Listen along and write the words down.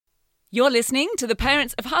You're listening to the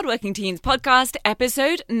Parents of Hardworking Teens podcast,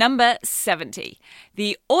 episode number 70,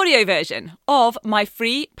 the audio version of my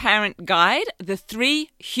free parent guide, The 3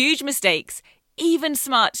 Huge Mistakes Even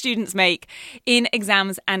Smart Students Make in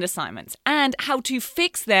Exams and Assignments, and how to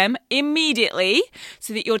fix them immediately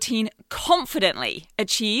so that your teen confidently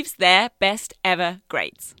achieves their best ever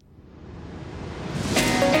grades.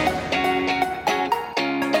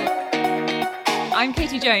 I'm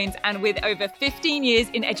Katie Jones, and with over 15 years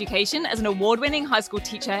in education as an award-winning high school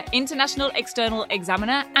teacher, international external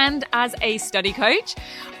examiner, and as a study coach,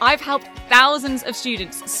 I've helped thousands of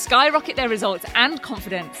students skyrocket their results and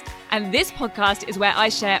confidence. And this podcast is where I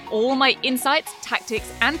share all my insights,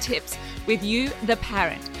 tactics, and tips with you, the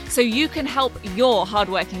parent, so you can help your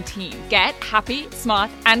hardworking teen get happy,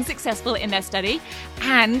 smart, and successful in their study,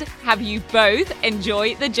 and have you both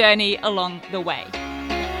enjoy the journey along the way.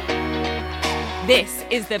 This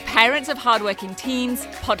is the Parents of Hardworking Teens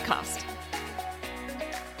podcast.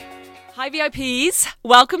 Hi VIPs,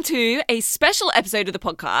 welcome to a special episode of the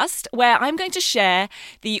podcast where I'm going to share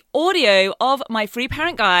the audio of my free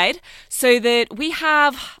parent guide so that we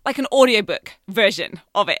have like an audiobook version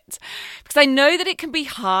of it. Because I know that it can be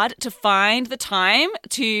hard to find the time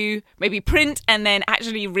to maybe print and then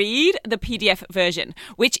actually read the PDF version,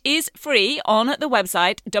 which is free on the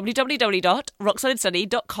website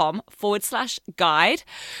www.rocksolidstudy.com/guide.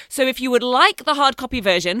 So if you would like the hard copy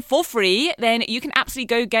version for free, then you can absolutely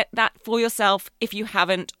go get that for yourself if you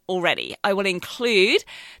haven't already. I will include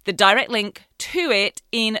the direct link to it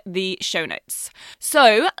in the show notes.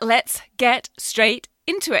 So let's get straight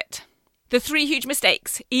into it. The 3 huge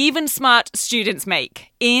mistakes even smart students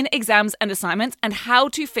make in exams and assignments, and how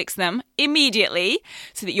to fix them immediately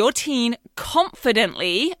so that your teen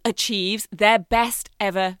confidently achieves their best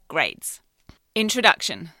ever grades.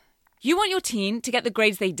 Introduction. You want your teen to get the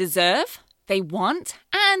grades they deserve, they want,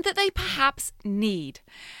 and that they perhaps need.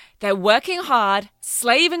 They're working hard,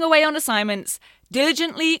 slaving away on assignments,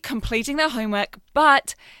 diligently completing their homework,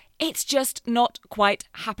 but it's just not quite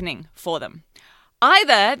happening for them.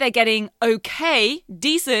 Either they're getting okay,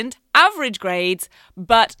 decent, average grades,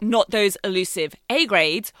 but not those elusive A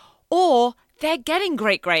grades, or they're getting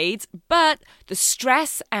great grades, but the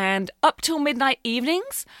stress and up till midnight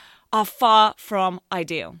evenings are far from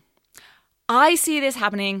ideal. I see this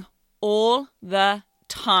happening all the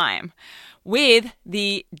time with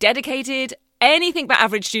the dedicated, anything but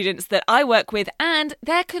average students that I work with and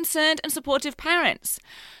their concerned and supportive parents.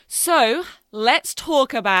 So let's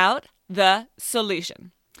talk about the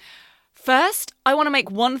solution. First, I want to make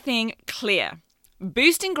one thing clear.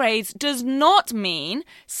 Boosting grades does not mean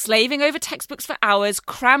slaving over textbooks for hours,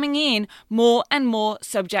 cramming in more and more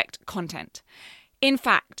subject content. In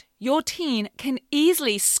fact, your teen can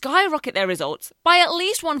easily skyrocket their results by at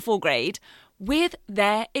least 1 full grade with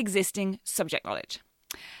their existing subject knowledge.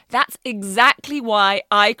 That's exactly why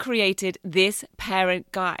I created this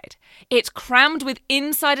parent guide. It's crammed with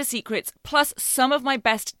insider secrets plus some of my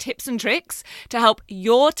best tips and tricks to help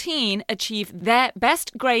your teen achieve their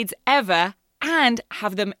best grades ever and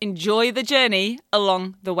have them enjoy the journey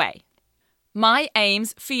along the way. My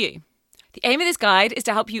aims for you. The aim of this guide is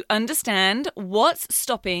to help you understand what's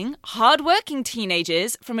stopping hardworking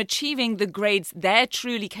teenagers from achieving the grades they're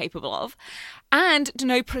truly capable of, and to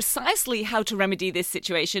know precisely how to remedy this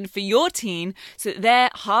situation for your teen so that their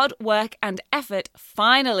hard work and effort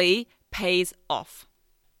finally pays off.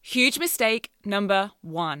 Huge mistake number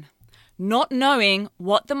 1, not knowing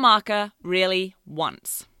what the marker really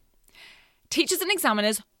wants. Teachers and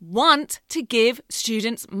examiners want to give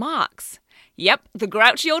students marks. Yep, the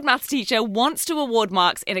grouchy old maths teacher wants to award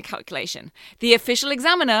marks in a calculation. The official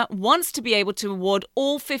examiner wants to be able to award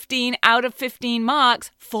all 15 out of 15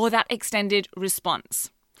 marks for that extended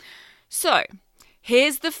response. So,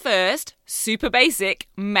 here's the first super basic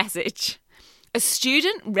message. A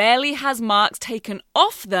student rarely has marks taken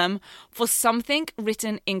off them for something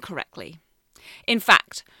written incorrectly. In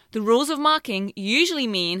fact, the rules of marking usually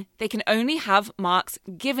mean they can only have marks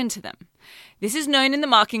given to them. This is known in the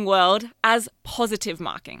marking world as positive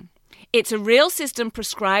marking. It's a real system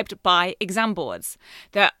prescribed by exam boards.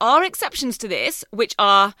 There are exceptions to this, which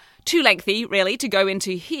are too lengthy, really, to go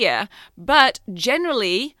into here, but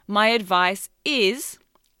generally, my advice is,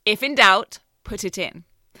 if in doubt, put it in.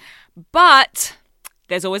 But,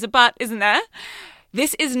 there's always a but, isn't there?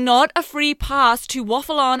 This is not a free pass to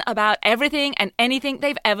waffle on about everything and anything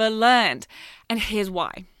they've ever learned. And here's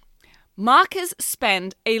why. Markers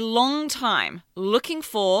spend a long time looking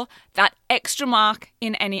for that extra mark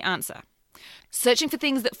in any answer, searching for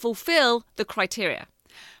things that fulfill the criteria.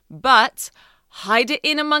 But hide it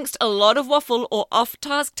in amongst a lot of waffle or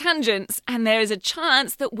off-task tangents, and there is a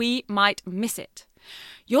chance that we might miss it.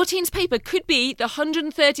 Your teen's paper could be the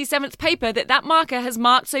 137th paper that marker has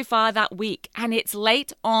marked so far that week, and it's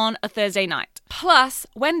late on a Thursday night. Plus,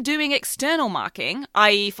 when doing external marking,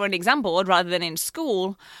 i.e. for an exam board rather than in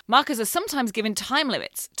school, markers are sometimes given time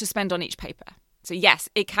limits to spend on each paper. So yes,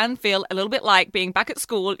 it can feel a little bit like being back at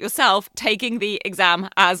school yourself, taking the exam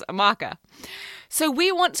as a marker. So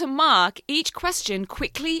we want to mark each question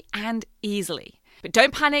quickly and easily. But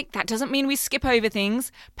don't panic, that doesn't mean we skip over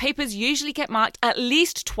things. Papers usually get marked at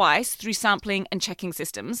least twice through sampling and checking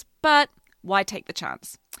systems, but why take the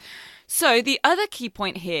chance? So the other key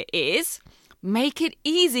point here is make it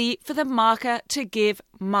easy for the marker to give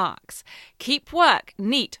marks. Keep work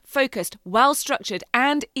neat, focused, well-structured,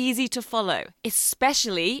 and easy to follow,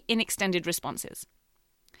 especially in extended responses.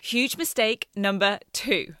 Huge mistake number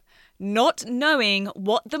 2, not knowing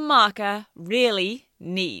what the marker really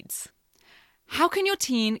needs. How can your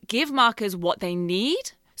teen give markers what they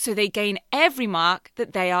need so they gain every mark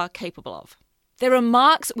that they are capable of? There are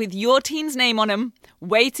marks with your teen's name on them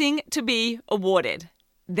waiting to be awarded.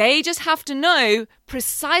 They just have to know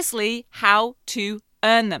precisely how to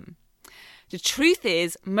earn them. The truth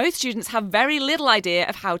is, most students have very little idea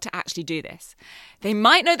of how to actually do this. They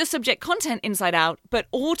might know the subject content inside out, but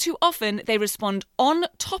all too often they respond on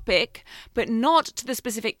topic, but not to the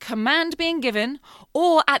specific command being given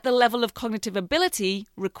or at the level of cognitive ability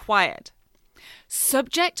required.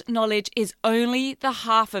 Subject knowledge is only the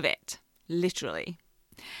half of it, literally.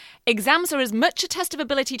 Exams are as much a test of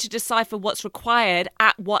ability to decipher what's required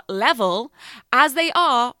at what level as they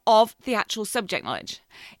are of the actual subject knowledge.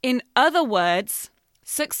 In other words,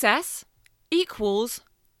 success equals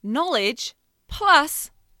knowledge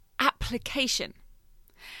plus application.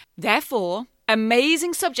 Therefore,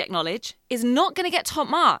 amazing subject knowledge is not going to get top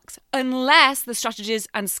marks unless the strategies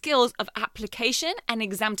and skills of application and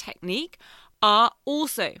exam technique are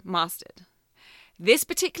also mastered. This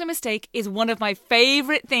particular mistake is one of my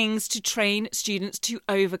favourite things to train students to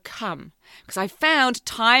overcome, because I found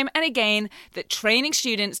time and again that training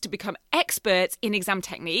students to become experts in exam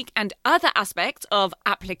technique and other aspects of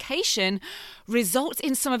application results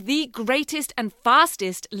in some of the greatest and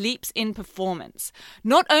fastest leaps in performance,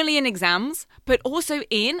 not only in exams, but also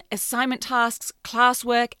in assignment tasks,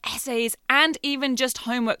 classwork, essays, and even just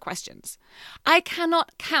homework questions. I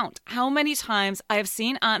cannot count how many times I have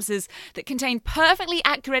seen answers that contain perfectly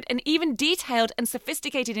accurate and even detailed and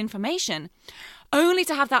sophisticated information, only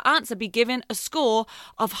to have that answer be given a score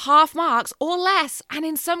of half marks or less, and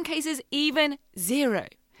in some cases even 0.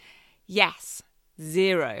 Yes,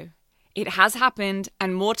 0. It has happened,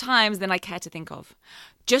 and more times than I care to think of,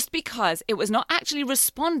 just because it was not actually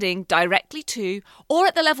responding directly to or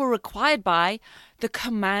at the level required by the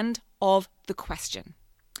command of the question.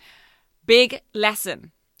 Big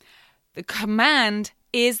lesson. The command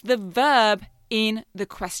is the verb in the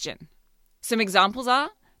question. Some examples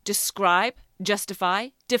are describe, justify,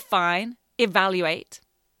 define, evaluate.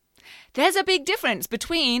 There's a big difference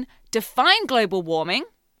between define global warming,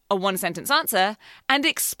 a one-sentence answer, and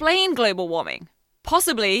explain global warming,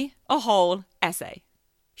 possibly a whole essay.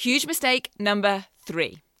 Huge mistake number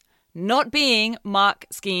 3, not being mark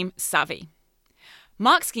scheme savvy.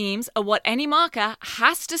 Mark schemes are what any marker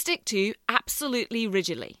has to stick to absolutely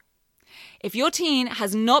rigidly. If your teen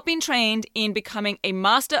has not been trained in becoming a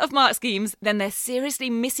master of mark schemes, then they're seriously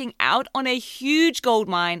missing out on a huge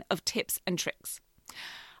goldmine of tips and tricks.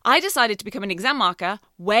 I decided to become an exam marker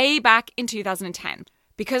way back in 2010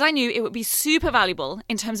 because I knew it would be super valuable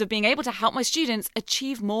in terms of being able to help my students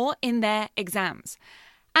achieve more in their exams.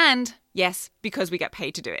 And yes, because we get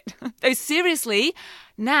paid to do it. Though seriously,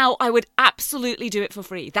 now I would absolutely do it for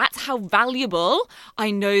free. That's how valuable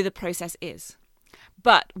I know the process is.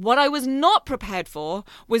 But what I was not prepared for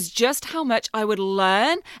was just how much I would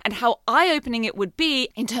learn and how eye-opening it would be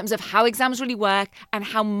in terms of how exams really work and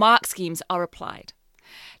how mark schemes are applied.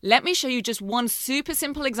 Let me show you just one super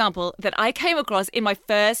simple example that I came across in my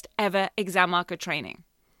first ever exam marker training.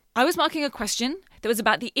 I was marking a question that was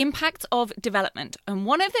about the impacts of development, and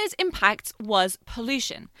one of those impacts was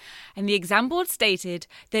pollution. And the exam board stated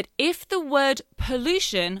that if the word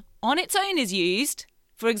pollution on its own is used,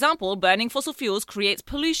 for example, burning fossil fuels creates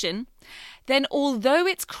pollution, then although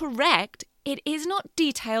it's correct, it is not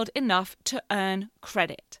detailed enough to earn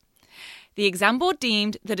credit. The exam board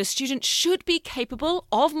deemed that a student should be capable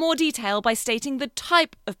of more detail by stating the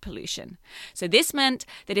type of pollution. So this meant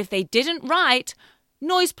that if they didn't write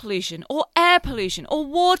noise pollution or air pollution or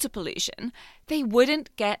water pollution, they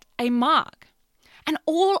wouldn't get a mark. And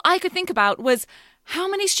all I could think about was, How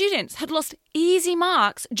many students had lost easy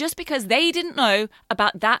marks just because they didn't know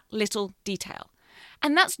about that little detail?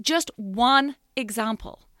 And that's just one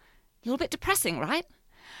example. A little bit depressing, right?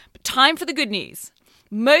 But time for the good news.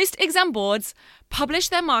 Most exam boards publish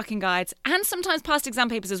their marking guides and sometimes past exam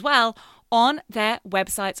papers as well on their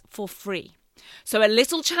websites for free. So a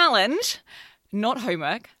little challenge, not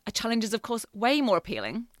homework. A challenge is, of course, way more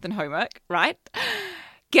appealing than homework, right?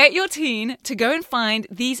 Get your teen to go and find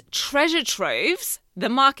these treasure troves, the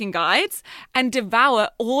marking guides, and devour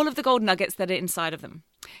all of the gold nuggets that are inside of them.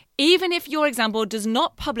 Even if your exam board does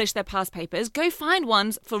not publish their past papers, go find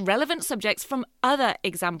ones for relevant subjects from other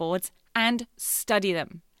exam boards and study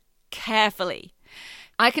them carefully.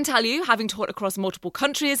 I can tell you, having taught across multiple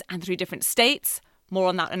countries and through different states, more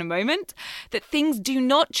on that in a moment, that things do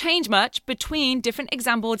not change much between different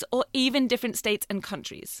exam boards or even different states and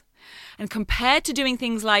countries. And compared to doing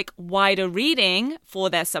things like wider reading for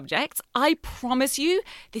their subjects, I promise you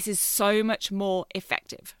this is so much more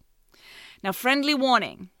effective. Now, friendly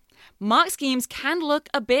warning. Mark schemes can look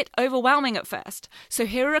a bit overwhelming at first, so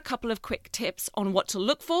here are a couple of quick tips on what to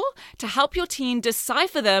look for to help your teen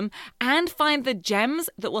decipher them and find the gems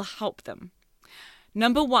that will help them.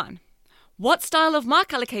 Number 1, what style of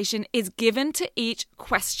mark allocation is given to each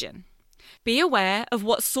question? Be aware of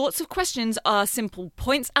what sorts of questions are simple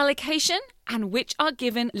points allocation and which are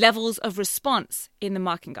given levels of response in the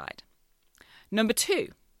marking guide. Number 2,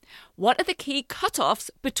 what are the key cutoffs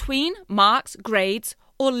between marks, grades,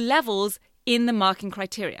 or levels in the marking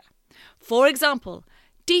criteria? For example,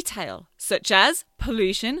 detail, such as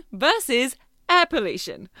pollution versus air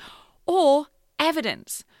pollution, or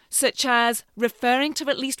evidence, such as referring to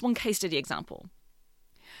at least one case study example.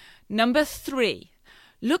 Number 3,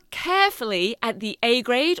 look carefully at the A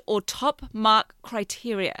grade or top mark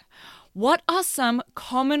criteria. What are some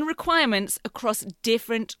common requirements across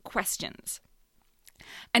different questions?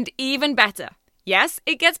 And even better, yes,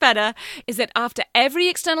 it gets better, is that after every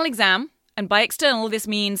external exam, and by external, this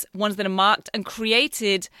means ones that are marked and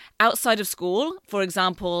created outside of school, for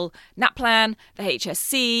example, NAPLAN, the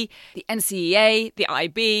HSC, the NCEA, the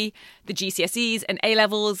IB, the GCSEs and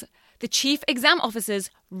A-levels, the chief exam officers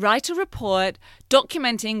write a report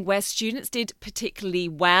documenting where students did particularly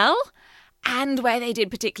well and where they did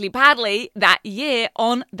particularly badly that year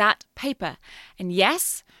on that paper. And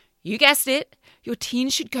yes, you guessed it, your teen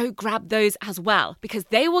should go grab those as well, because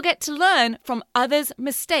they will get to learn from others'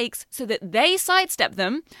 mistakes so that they sidestep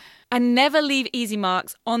them and never leave easy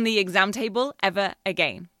marks on the exam table ever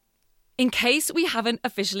again. In case we haven't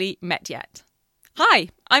officially met yet. Hi,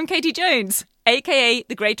 I'm Katie Jones, aka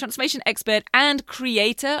the Grade Transformation Expert and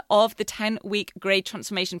creator of the 10-week Grade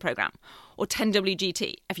Transformation Program, or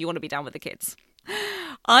 10WGT if you want to be down with the kids.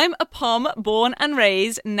 I'm a POM born and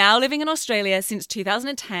raised, now living in Australia since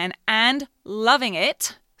 2010 and loving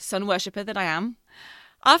it, sun worshipper that I am.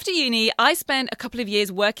 After uni, I spent a couple of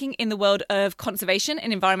years working in the world of conservation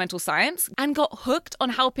and environmental science and got hooked on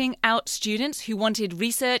helping out students who wanted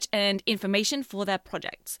research and information for their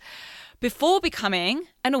projects, before becoming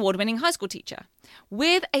an award-winning high school teacher,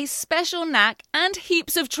 with a special knack and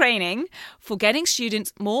heaps of training for getting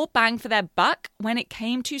students more bang for their buck when it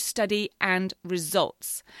came to study and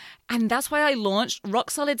results. And that's why I launched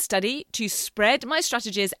Rock Solid Study to spread my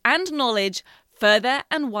strategies and knowledge further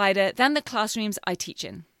and wider than the classrooms I teach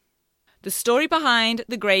in. The story behind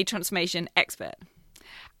the Grade Transformation Expert.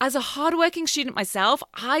 As a hardworking student myself,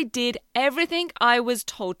 I did everything I was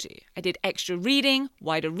told to. I did extra reading,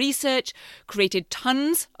 wider research, created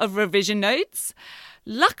tons of revision notes.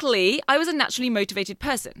 Luckily, I was a naturally motivated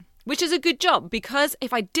person, which is a good job because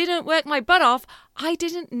if I didn't work my butt off, I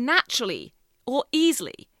didn't naturally or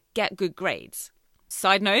easily get good grades.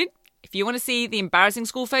 Side note, if you want to see the embarrassing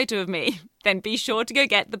school photo of me, then be sure to go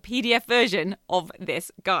get the PDF version of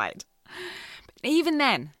this guide. But even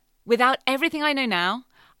then, without everything I know now,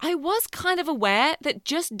 I was kind of aware that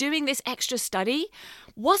just doing this extra study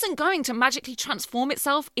wasn't going to magically transform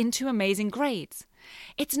itself into amazing grades.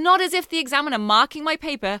 It's not as if the examiner marking my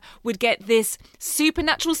paper would get this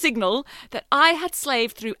supernatural signal that I had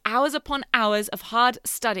slaved through hours upon hours of hard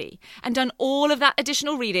study and done all of that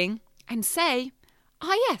additional reading and say,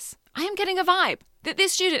 yes, I am getting a vibe that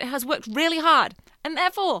this student has worked really hard and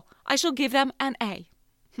therefore I shall give them an A.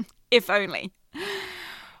 If only.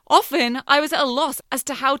 Often, I was at a loss as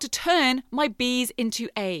to how to turn my B's into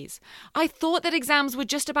A's. I thought that exams were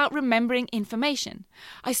just about remembering information.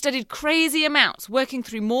 I studied crazy amounts, working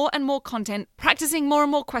through more and more content, practicing more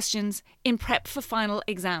and more questions in prep for final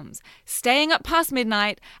exams, staying up past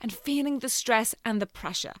midnight and feeling the stress and the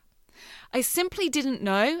pressure. I simply didn't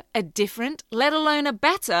know a different, let alone a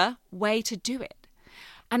better, way to do it.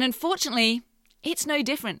 And unfortunately, It's no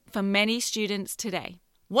different for many students today.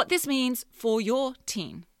 What this means for your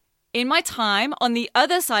teen. In my time on the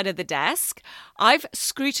other side of the desk, I've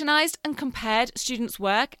scrutinized and compared students'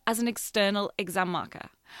 work as an external exam marker.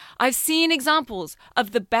 I've seen examples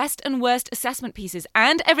of the best and worst assessment pieces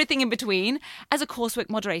and everything in between as a coursework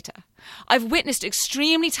moderator. I've witnessed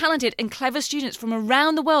extremely talented and clever students from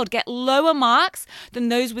around the world get lower marks than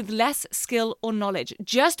those with less skill or knowledge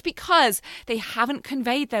just because they haven't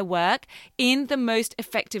conveyed their work in the most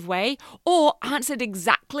effective way or answered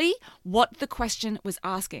exactly what the question was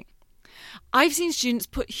asking. I've seen students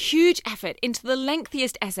put huge effort into the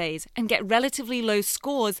lengthiest essays and get relatively low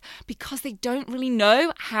scores because they don't really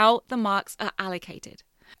know how the marks are allocated.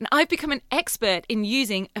 And I've become an expert in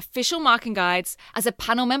using official marking guides as a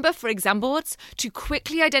panel member for exam boards to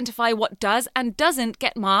quickly identify what does and doesn't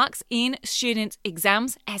get marks in students'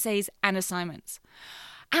 exams, essays, and assignments.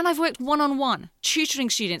 And I've worked one-on-one, tutoring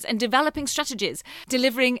students and developing strategies,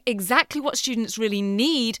 delivering exactly what students really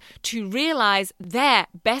need to realize their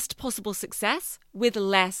best possible success with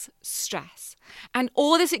less stress. And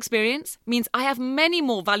all this experience means I have many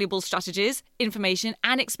more valuable strategies, information,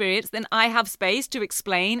 and experience than I have space to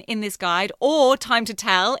explain in this guide or time to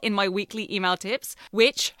tell in my weekly email tips,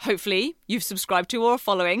 which hopefully you've subscribed to or are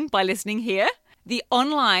following by listening here. The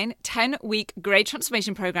online 10-week grade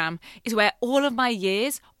transformation program is where all of my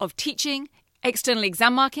years of teaching, external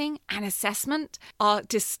exam marking, and assessment are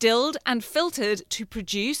distilled and filtered to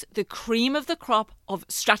produce the cream of the crop of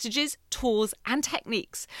strategies, tools, and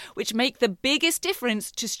techniques which make the biggest difference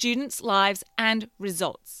to students' lives and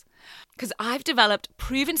results. Because I've developed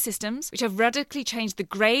proven systems which have radically changed the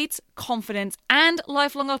grades, confidence, and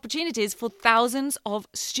lifelong opportunities for thousands of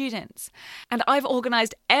students. And I've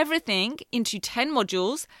organized everything into 10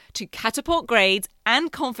 modules to catapult grades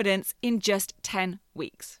and confidence in just 10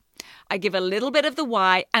 weeks. I give a little bit of the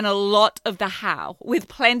why and a lot of the how, with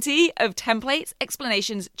plenty of templates,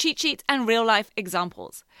 explanations, cheat sheets, and real-life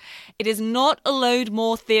examples. It is not a load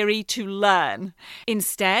more theory to learn.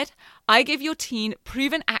 Instead, I give your teen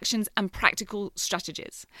proven actions and practical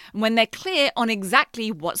strategies. And when they're clear on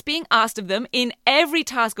exactly what's being asked of them in every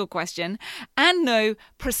task or question and know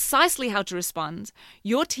precisely how to respond,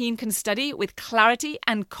 your teen can study with clarity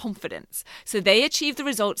and confidence so they achieve the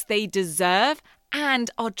results they deserve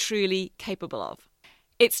and are truly capable of.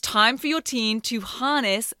 It's time for your teen to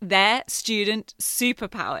harness their student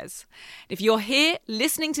superpowers. If you're here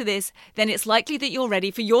listening to this, then it's likely that you're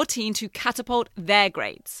ready for your teen to catapult their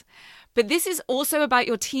grades. But this is also about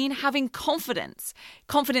your teen having confidence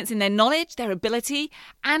in their knowledge, their ability,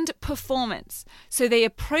 and performance. So they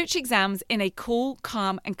approach exams in a cool,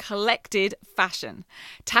 calm, and collected fashion,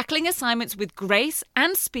 tackling assignments with grace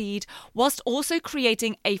and speed, whilst also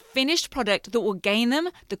creating a finished product that will gain them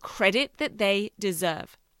the credit that they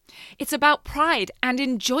deserve. It's about pride and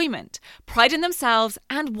enjoyment, pride in themselves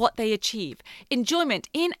and what they achieve, enjoyment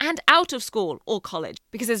in and out of school or college,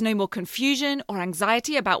 because there's no more confusion or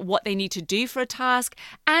anxiety about what they need to do for a task,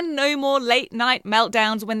 and no more late night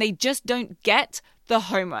meltdowns when they just don't get the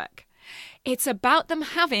homework. It's about them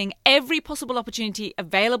having every possible opportunity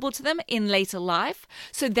available to them in later life,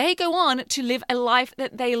 so they go on to live a life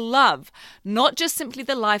that they love, not just simply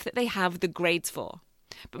the life that they have the grades for.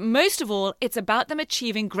 But most of all, it's about them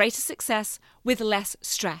achieving greater success with less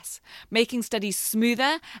stress, making studies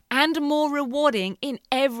smoother and more rewarding in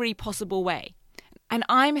every possible way. And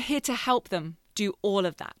I'm here to help them do all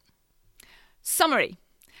of that. Summary: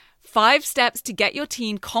 5 steps to get your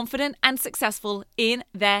teen confident and successful in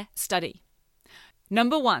their study.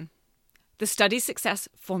 Number 1, the study success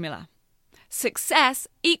formula. Success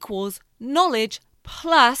equals knowledge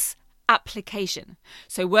plus application.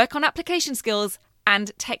 So work on application skills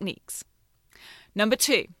and techniques. Number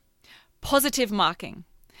 2, positive marking.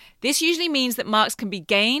 This usually means that marks can be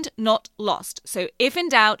gained, not lost. So if in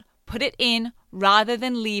doubt, put it in rather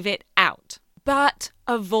than leave it out. But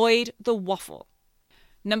avoid the waffle.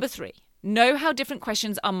 Number 3, know how different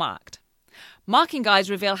questions are marked. Marking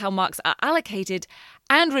guides reveal how marks are allocated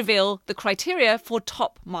and reveal the criteria for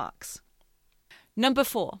top marks. Number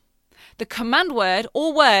 4, the command word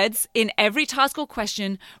or words in every task or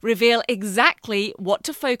question reveal exactly what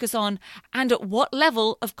to focus on and at what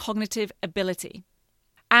level of cognitive ability.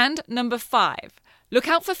 And number 5, look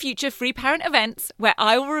out for future Free Parent events where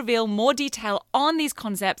I will reveal more detail on these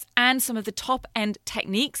concepts and some of the top-end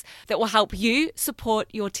techniques that will help you support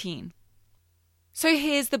your teen. So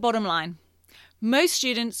here's the bottom line. Most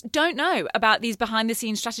students don't know about these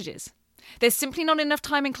behind-the-scenes strategies. There's simply not enough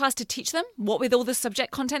time in class to teach them, what with all the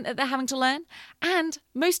subject content that they're having to learn. And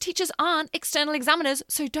most teachers aren't external examiners,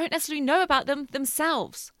 so don't necessarily know about them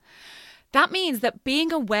themselves. That means that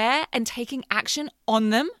being aware and taking action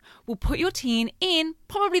on them will put your teen in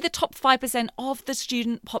probably the top 5% of the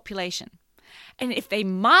student population. And if they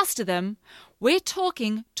master them, we're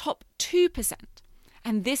talking top 2%.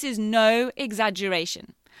 And this is no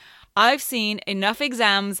exaggeration. I've seen enough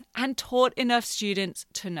exams and taught enough students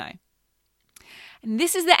to know. And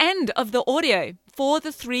this is the end of the audio for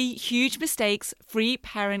the 3 Huge Mistakes Free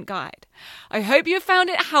Parent Guide. I hope you found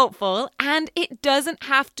it helpful, and it doesn't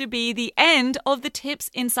have to be the end of the tips,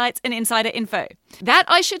 insights, and insider info. That,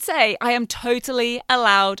 I should say, I am totally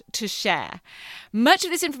allowed to share. Much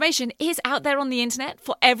of this information is out there on the internet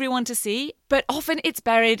for everyone to see, but often it's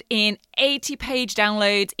buried in 80-page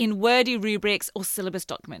downloads in wordy rubrics or syllabus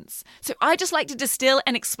documents. So I just like to distill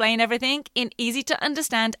and explain everything in easy to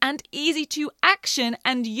understand and easy to action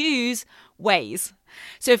and use ways.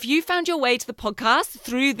 So if you found your way to the podcast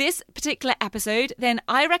through this particular episode, then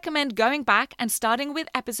I recommend going back and starting with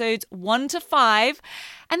episodes 1 to 5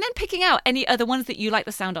 and then picking out any other ones that you like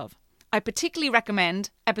the sound of. I particularly recommend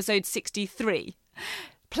episode 63,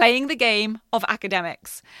 Playing the Game of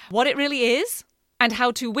Academics, what it really is and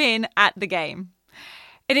how to win at the game.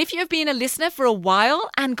 And if you have been a listener for a while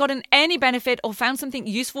and gotten any benefit or found something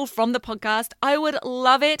useful from the podcast, I would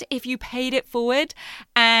love it if you paid it forward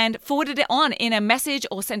and forwarded it on in a message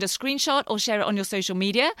or send a screenshot or share it on your social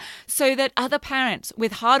media so that other parents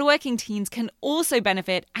with hardworking teens can also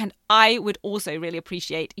benefit. And I would also really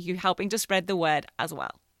appreciate you helping to spread the word as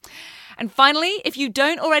well. And finally, if you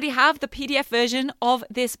don't already have the PDF version of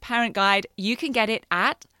this parent guide, you can get it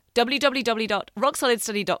at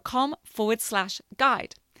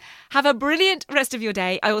www.rocksolidstudy.com/guide. Have a brilliant rest of your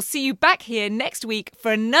day. I will see you back here next week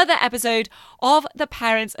for another episode of the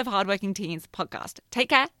Parents of Hardworking Teens podcast. Take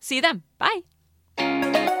care. See you then. Bye.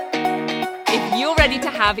 If you're ready to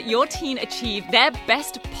have your teen achieve their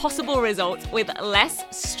best possible results with less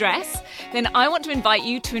stress, then I want to invite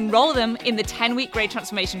you to enroll them in the 10-week Grade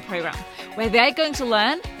Transformation Program, where they're going to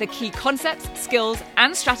learn the key concepts, skills,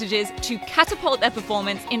 and strategies to catapult their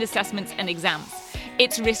performance in assessments and exams.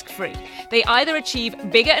 It's risk-free. They either achieve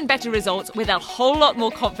bigger and better results with a whole lot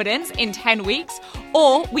more confidence in 10 weeks,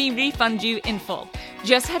 or we refund you in full.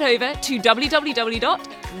 Just head over to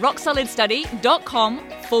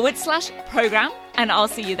www.rocksolidstudy.com/program, and I'll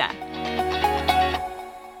see you there.